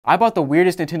I bought the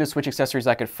weirdest Nintendo Switch accessories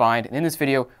I could find, and in this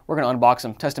video, we're going to unbox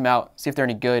them, test them out, see if they're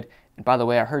any good, and by the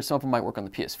way, I heard some of them might work on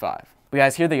the PS5. But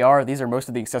guys, here they are. These are most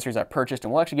of the accessories I purchased,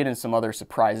 and we'll actually get into some other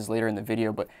surprises later in the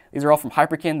video, but these are all from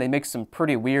Hyperkin. They make some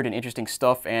pretty weird and interesting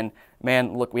stuff, and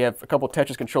man, look, we have a couple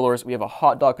Tetris controllers, we have a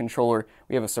hot dog controller,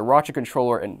 we have a Sriracha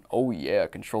controller, and oh yeah,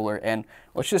 controller, and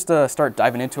let's just start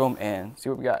diving into them and see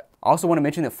what we got. I also want to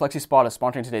mention that FlexiSpot is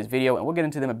sponsoring today's video, and we'll get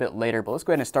into them a bit later, but let's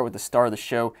go ahead and start with the star of the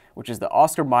show, which is the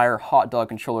Oscar Mayer hot dog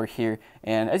controller here.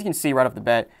 And as you can see right off the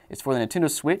bat, it's for the Nintendo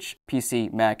Switch,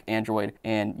 PC, Mac, Android,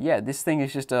 and yeah, this thing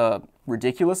is just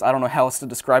ridiculous. I don't know how else to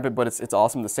describe it, but it's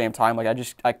awesome at the same time. Like,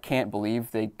 I can't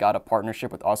believe they got a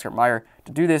partnership with Oscar Mayer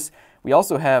to do this. We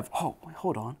also have, oh,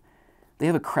 hold on. They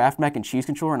have a Kraft mac and cheese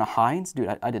controller and a Heinz.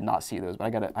 Dude, I did not see those, but I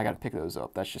gotta pick those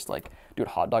up. That's just like, dude,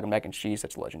 hot dog and mac and cheese,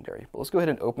 that's legendary. But let's go ahead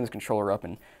and open this controller up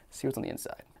and see what's on the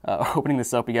inside. Opening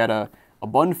this up, we got a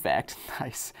bun fact.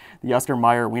 Nice. The Oscar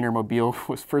Mayer Wienermobile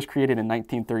was first created in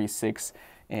 1936,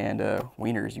 and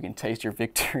wieners, you can taste your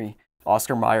victory.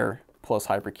 Oscar Mayer plus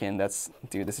Hyperkin,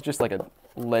 dude, this is just like a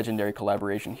legendary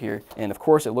collaboration here. And of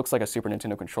course, it looks like a Super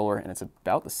Nintendo controller, and it's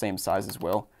about the same size as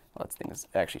well. Well, this thing is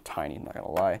actually tiny, I'm not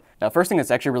gonna lie. Now, first thing that's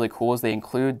actually really cool is they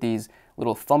include these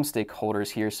little thumbstick holders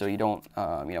here, so you don't,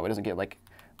 it doesn't get like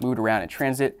moved around in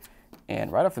transit.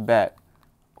 And right off the bat,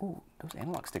 ooh, those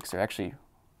analog sticks are actually,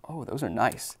 oh, those are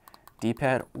nice.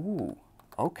 D-pad, ooh,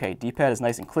 okay, D-pad is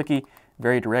nice and clicky,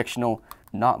 very directional,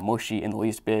 not mushy in the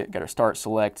least bit. Got our start,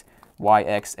 select, Y,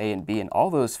 X, A, and B, and all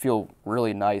those feel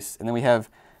really nice. And then we have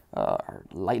our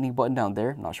lightning button down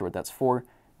there, not sure what that's for.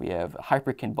 We have a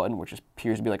Hyperkin button, which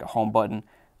appears to be like a home button.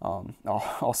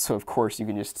 Also, of course, you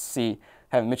can just see,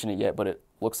 haven't mentioned it yet, but it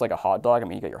looks like a hot dog. I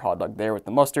mean, you got your hot dog there with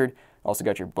the mustard. Also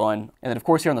got your bun. And then, of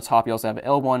course, here on the top, you also have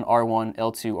L1, R1,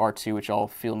 L2, R2, which all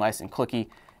feel nice and clicky.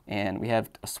 And we have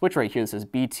a switch right here that says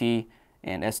BT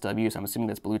and SW, so I'm assuming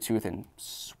that's Bluetooth and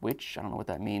switch. I don't know what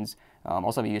that means.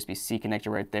 Also have a USB-C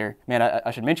connector right there. Man, I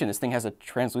should mention this thing has a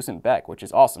translucent back, which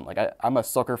is awesome. Like, I'm a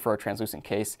sucker for a translucent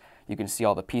case. You can see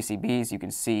all the PCBs, you can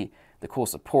see the cool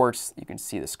supports, you can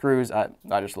see the screws. I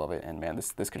just love it, and man,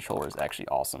 this controller is actually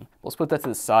awesome. Let's put that to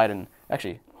the side, and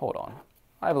actually, hold on.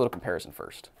 I have a little comparison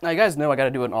first. Now, you guys know I gotta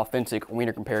do an authentic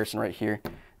wiener comparison right here.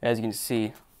 As you can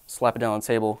see, slap it down on the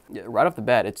table. Yeah, right off the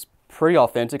bat, it's pretty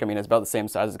authentic. I mean, it's about the same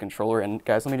size as the controller. And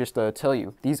guys, let me just tell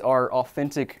you, these are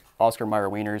authentic Oscar Mayer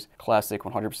wieners, classic,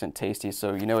 100% tasty.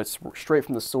 So you know it's straight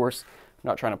from the source. I'm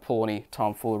not trying to pull any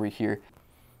tomfoolery here.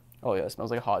 Oh yeah, it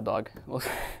smells like a hot dog.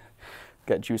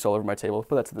 Got juice all over my table.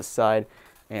 Put that to the side.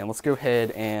 And let's go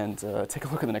ahead and take a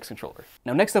look at the next controller.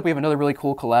 Now, next up, we have another really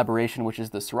cool collaboration, which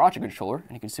is the Sriracha controller.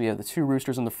 And you can see we have the two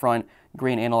roosters on the front,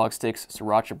 green analog sticks,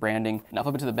 Sriracha branding. Now,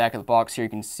 flip it to the back of the box here, you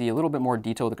can see a little bit more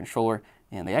detail of the controller.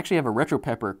 And they actually have a Retro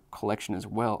Pepper collection as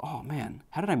well. Oh man,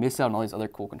 how did I miss out on all these other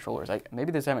cool controllers? Maybe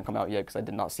these haven't come out yet because I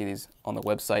did not see these on the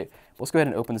website. But let's go ahead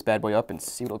and open this bad boy up and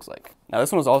see what it looks like. Now,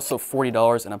 this one was also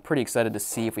 $40, and I'm pretty excited to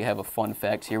see if we have a fun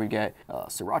fact here. We got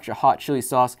Sriracha hot chili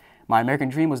sauce. My American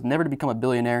dream was never to become a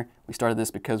billionaire. We started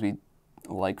this because we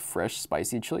like fresh,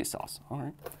 spicy chili sauce. All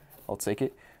right, I'll take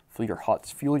it. Fuel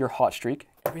your hot streak.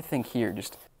 Everything here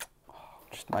just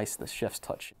nice, the chef's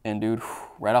touch. And dude,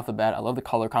 right off the bat, I love the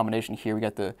color combination here. We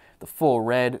got the full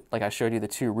red, like I showed you, the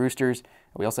two roosters.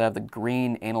 We also have the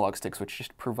green analog sticks, which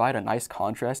just provide a nice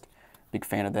contrast. Big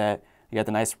fan of that. You got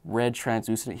the nice red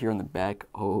translucent here on the back.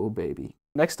 Oh, baby.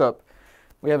 Next up,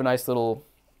 we have a nice little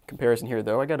comparison here,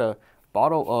 though. I got a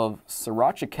bottle of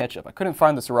Sriracha ketchup. I couldn't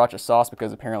find the Sriracha sauce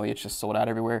because apparently it's just sold out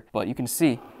everywhere. But you can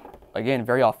see, again,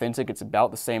 very authentic. It's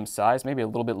about the same size, maybe a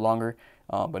little bit longer,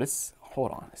 but it's,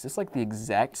 hold on, is this like the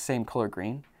exact same color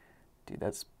green? Dude,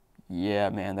 yeah,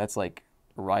 man, that's like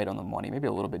right on the money. Maybe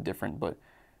a little bit different, but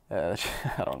I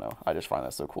don't know. I just find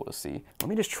that so cool to see. Let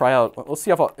me just try out, let's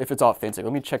see if it's authentic.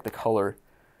 Let me check the color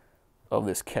of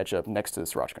this ketchup next to the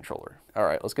Sriracha controller. All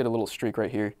right, let's get a little streak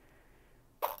right here.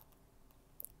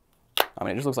 I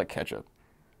mean, it just looks like ketchup.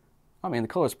 I mean, the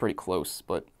color's pretty close,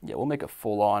 but yeah, we'll make a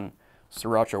full-on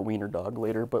Sriracha wiener dog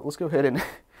later, but let's go ahead and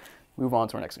move on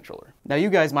to our next controller. Now, you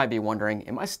guys might be wondering,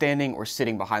 am I standing or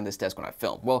sitting behind this desk when I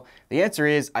film? Well, the answer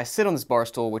is I sit on this bar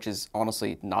stool, which is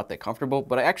honestly not that comfortable,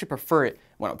 but I actually prefer it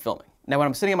when I'm filming. Now, when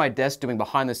I'm sitting at my desk doing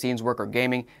behind-the-scenes work or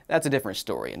gaming, that's a different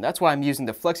story, and that's why I'm using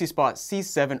the FlexiSpot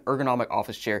C7 ergonomic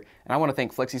office chair, and I want to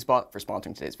thank FlexiSpot for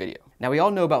sponsoring today's video. Now, we all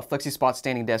know about FlexiSpot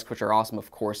standing desks, which are awesome, of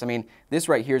course. I mean, this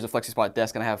right here is a FlexiSpot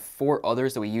desk, and I have 4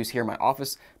 others that we use here in my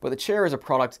office, but the chair is a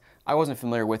product I wasn't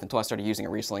familiar with until I started using it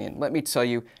recently, and let me tell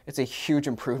you, it's a huge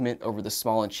improvement over the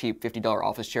small and cheap $50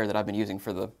 office chair that I've been using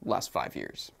for the last 5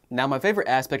 years. Now, my favorite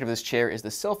aspect of this chair is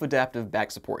the self-adaptive back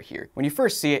support here. When you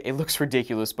first see it, it looks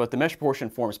ridiculous, but the mesh proportion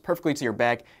forms perfectly to your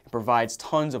back and provides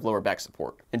tons of lower back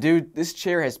support. And dude, this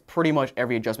chair has pretty much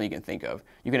every adjustment you can think of.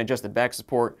 You can adjust the back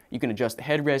support, you can adjust the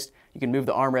headrest, you can move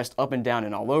the armrest up and down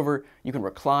and all over, you can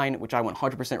recline, which I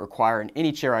 100% require in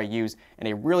any chair I use, and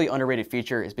a really underrated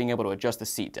feature is being able to adjust the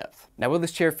seat depth. Now, will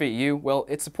this chair fit you? Well,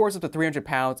 it supports up to 300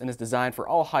 pounds and is designed for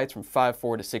all heights from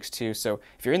 5'4" to 6'2", so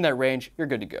if you're in that range, you're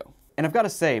good to go. And I've got to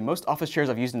say, most office chairs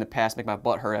I've used in the past make my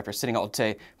butt hurt after sitting all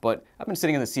day, but I've been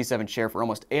sitting in the C7 chair for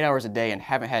almost 8 hours a day and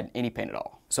haven't had any pain at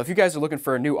all. So if you guys are looking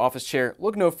for a new office chair,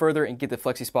 look no further and get the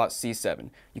FlexiSpot C7.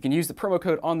 You can use the promo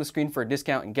code on the screen for a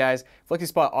discount, and guys,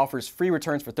 FlexiSpot offers free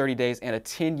returns for 30 days and a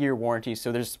 10-year warranty,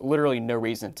 so there's literally no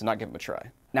reason to not give them a try.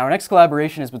 Now, our next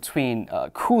collaboration is between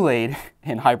Kool-Aid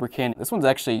and Hyperkin. This one's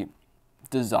actually,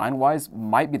 design-wise,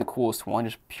 might be the coolest one,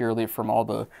 just purely from all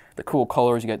the cool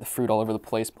colors. You got the fruit all over the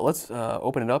place. But let's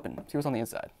open it up and see what's on the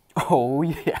inside. Oh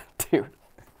yeah, dude,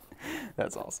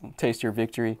 that's awesome. Taste your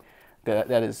victory.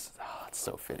 That is, oh, it's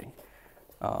so fitting,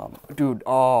 dude.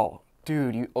 Oh,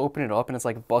 dude, you open it up and it's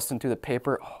like busting through the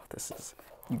paper. Oh, this is,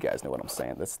 you guys know what I'm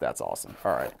saying. That's awesome.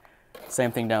 All right,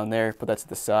 same thing down there. Put that to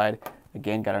the side.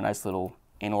 Again, got our nice little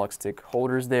analog stick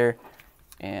holders there.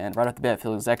 And right off the bat, it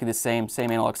feels exactly the same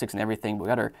analog sticks and everything. But we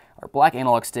got our black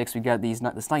analog sticks. We got this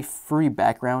nice free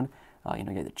background. You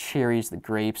know, you got the cherries, the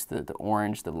grapes, the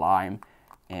orange, the lime.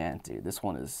 And dude, this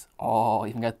one is, oh,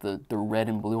 even got the red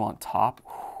and blue on top.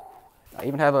 I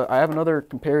even have I have another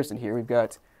comparison here. We've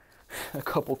got a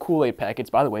couple Kool-Aid packets.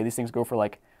 By the way, these things go for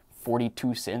like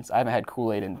 42 cents. I haven't had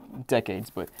Kool-Aid in decades,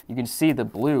 but you can see the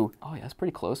blue. Oh yeah, it's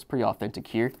pretty close, pretty authentic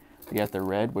here. We got the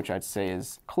red, which I'd say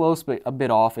is close, but a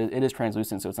bit off. It is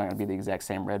translucent, so it's not going to be the exact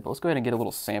same red. But let's go ahead and get a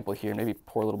little sample here, maybe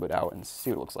pour a little bit out and see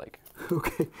what it looks like.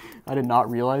 Okay, I did not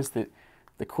realize that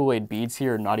the Kool-Aid beads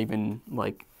here are not even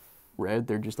like red.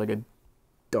 They're just like a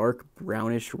dark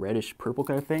brownish, reddish, purple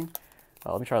kind of thing.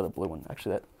 Let me try the blue one.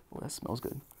 Actually, that smells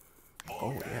good.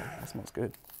 Oh yeah, that smells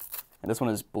good. And this one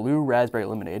is blue raspberry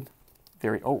lemonade.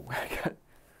 Very, oh,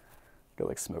 got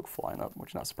like smoke flying up,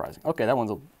 which is not surprising. Okay, that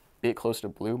one's a bit closer to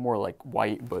blue, more like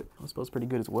white, but it smells pretty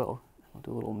good as well. I'll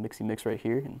do a little mixy mix right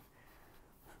here, and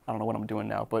I don't know what I'm doing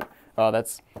now, but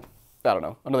that's, I don't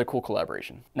know, another cool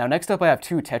collaboration. Now, next up, I have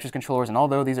two Tetris controllers, and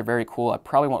although these are very cool, I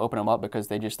probably won't open them up because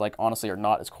they just, like, honestly are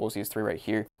not as cool as these three right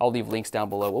here. I'll leave links down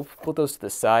below. We'll put those to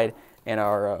the side. And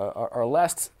our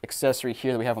last accessory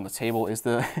here that we have on the table is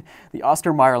the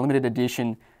Oscar Mayer limited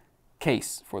edition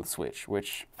case for the Switch,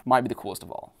 which might be the coolest of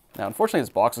all. Now, unfortunately, this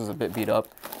box is a bit beat up,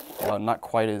 not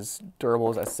quite as durable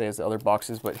as I say as the other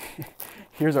boxes, but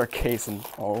here's our case, and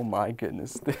oh my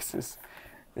goodness, this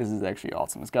is actually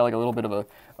awesome. It's got like a little bit of a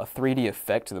 3D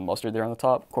effect to the mustard there on the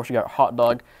top. Of course, you got hot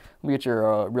dog. Let me get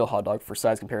your real hot dog for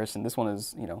size comparison. This one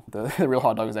is, you know, the real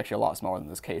hot dog is actually a lot smaller than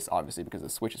this case, obviously, because the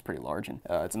Switch is pretty large. And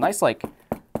it's a nice, like,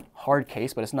 hard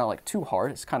case, but it's not like too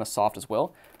hard. It's kind of soft as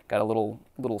well. Got a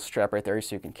little strap right there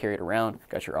so you can carry it around.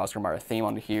 Got your Oscar Mayer theme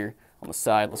on here on the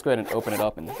side. Let's go ahead and open it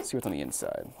up and see what's on the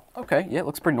inside. Okay, yeah, it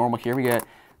looks pretty normal here. We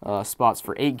got spots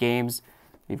for 8 games.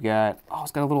 We've got, oh,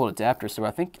 it's got a little adapter, so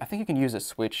I think you can use a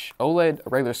Switch OLED, a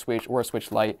regular Switch, or a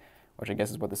Switch Lite, which I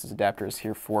guess is what this adapter is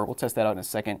here for. We'll test that out in a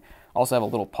second. Also have a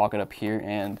little pocket up here,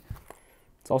 and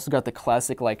it's also got the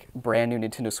classic, like, brand new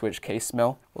Nintendo Switch case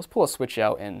smell. Let's pull a Switch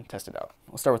out and test it out.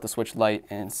 We'll start with the Switch Lite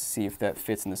and see if that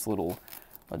fits in this little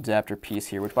adapter piece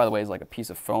here, which by the way is like a piece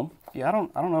of foam. Yeah, I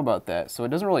don't know about that. So it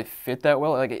doesn't really fit that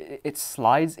well. Like it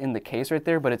slides in the case right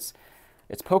there, but it's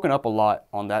poking up a lot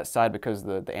on that side because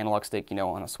the analog stick, you know,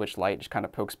 on a Switch Lite just kind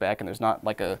of pokes back, and there's not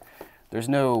like there's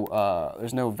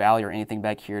no valley or anything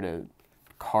back here to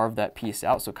carve that piece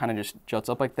out, so it kind of just juts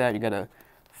up like that. You gotta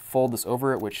fold this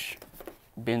over it, which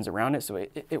bends around it, so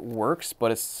it works,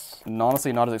 but it's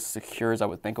honestly not as secure as I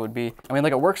would think it would be. I mean,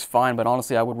 like, it works fine, but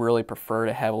honestly I would really prefer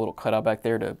to have a little cutout back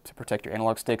there to protect your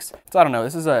analog sticks. So I don't know,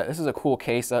 this is a cool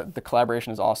case. The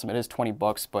collaboration is awesome. It is 20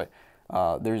 bucks, but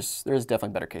there's definitely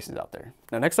better cases out there.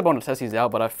 Now, next up I want to test these out,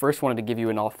 but I first wanted to give you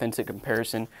an authentic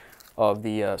comparison of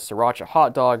the Sriracha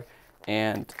hot dog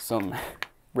and some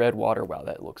red water. Wow,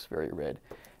 that looks very red.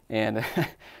 And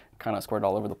kind of squirted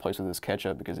all over the place with this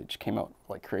ketchup because it just came out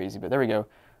like crazy. But there we go,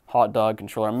 hot dog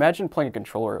controller. Imagine playing a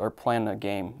controller or playing a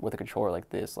game with a controller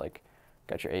like this, like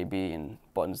got your A, B, and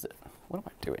buttons. What am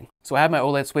I doing? So I have my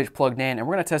OLED Switch plugged in, and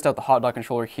we're gonna test out the hot dog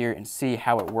controller here and see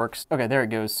how it works. Okay, there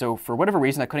it goes. So for whatever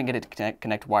reason, I couldn't get it to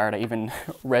connect wired. I even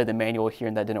read the manual here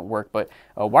and that didn't work, but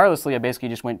wirelessly, I basically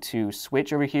just went to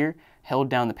switch over here, held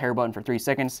down the power button for 3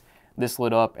 seconds, this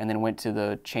lit up, and then went to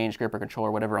the change grip or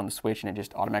controller, whatever on the Switch, and it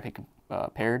just automatically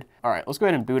paired. All right, let's go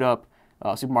ahead and boot up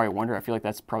Super Mario Wonder, I feel like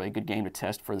that's probably a good game to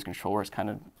test for this controller. It's kind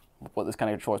of what this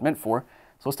kind of controller is meant for.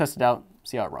 So let's test it out,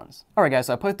 see how it runs. All right, guys,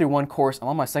 so I played through one course. I'm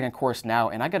on my second course now,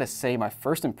 and I gotta say, my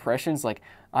first impressions, like,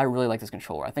 I really like this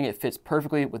controller. I think it fits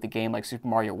perfectly with a game like Super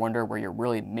Mario Wonder, where you're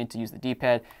really meant to use the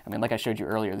D-pad. I mean, like I showed you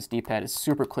earlier, this D-pad is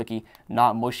super clicky,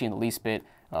 not mushy in the least bit.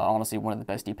 Honestly, one of the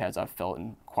best D-pads I've felt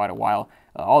in quite a while.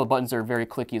 All the buttons are very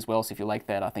clicky as well, so if you like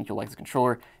that, I think you'll like this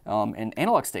controller. And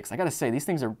analog sticks, I gotta say, these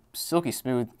things are silky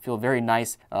smooth, feel very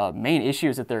nice. Main issue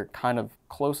is that they're kind of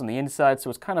close on the inside, so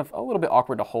it's kind of a little bit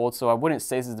awkward to hold, so I wouldn't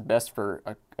say this is the best for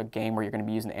a game where you're going to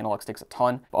be using analog sticks a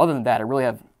ton. But other than that, I really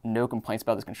have no complaints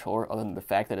about this controller other than the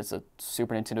fact that it's a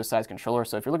Super Nintendo sized controller.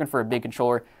 So if you're looking for a big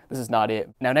controller, this is not it.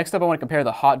 Now next up, I want to compare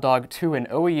the Hot Dog to an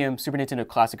OEM Super Nintendo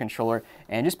Classic controller.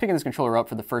 And just picking this controller up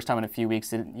for the first time in a few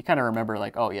weeks, you kind of remember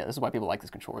like, oh yeah, this is why people like this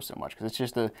controller so much, because it's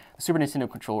just the Super Nintendo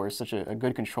controller is such a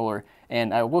good controller.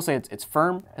 And I will say it's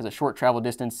firm, has a short travel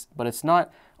distance, but it's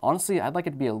not, honestly, I'd like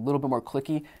it to be a little bit more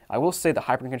clicky. I will say the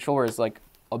Hyper controller is like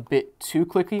a bit too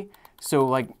clicky. So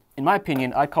like, in my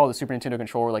opinion, I'd call the Super Nintendo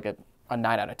controller like a 9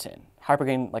 out of 10.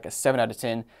 Hyperkin like a 7 out of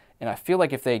 10. And I feel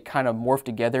like if they kind of morphed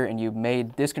together and you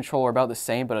made this controller about the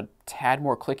same but a tad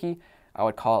more clicky, I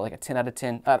would call it like a 10 out of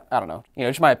 10. I don't know. You know,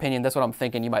 just my opinion. That's what I'm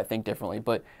thinking. You might think differently.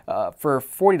 But for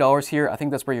 $40 here, I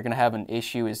think that's where you're going to have an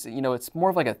issue is, you know, it's more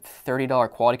of like a $30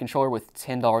 quality controller with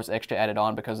 $10 extra added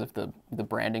on because of the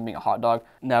branding being a hot dog.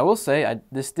 Now, I will say,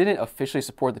 this didn't officially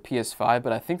support the PS5,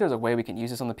 but I think there's a way we can use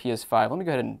this on the PS5. Let me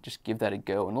go ahead and just give that a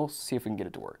go, and we'll see if we can get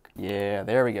it to work. Yeah,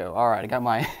 there we go. All right, I got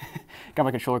my, got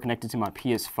my controller connected to my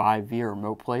PS5 via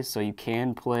remote play, so you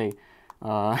can play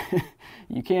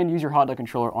you can use your Hot Dog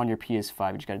controller on your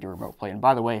PS5, you just got to do remote play. And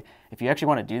by the way, if you actually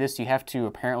want to do this, you have to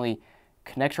apparently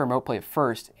connect your remote play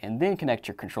first and then connect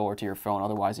your controller to your phone.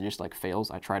 Otherwise, it just like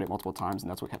fails. I tried it multiple times and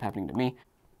that's what kept happening to me.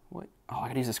 What? Oh, I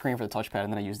got to use the screen for the touchpad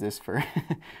and then I use this for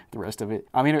the rest of it.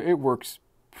 I mean, it works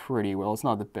pretty well. It's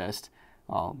not the best,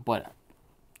 but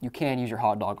you can use your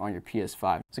Hot Dog on your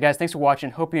PS5. So guys, thanks for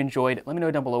watching. Hope you enjoyed. Let me know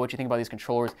down below what you think about these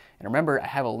controllers. And remember, I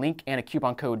have a link and a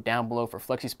coupon code down below for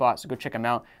FlexiSpot, so go check them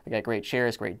out. They got great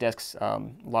chairs, great desks, a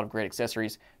lot of great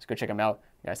accessories, so go check them out.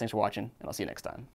 Guys, thanks for watching, and I'll see you next time.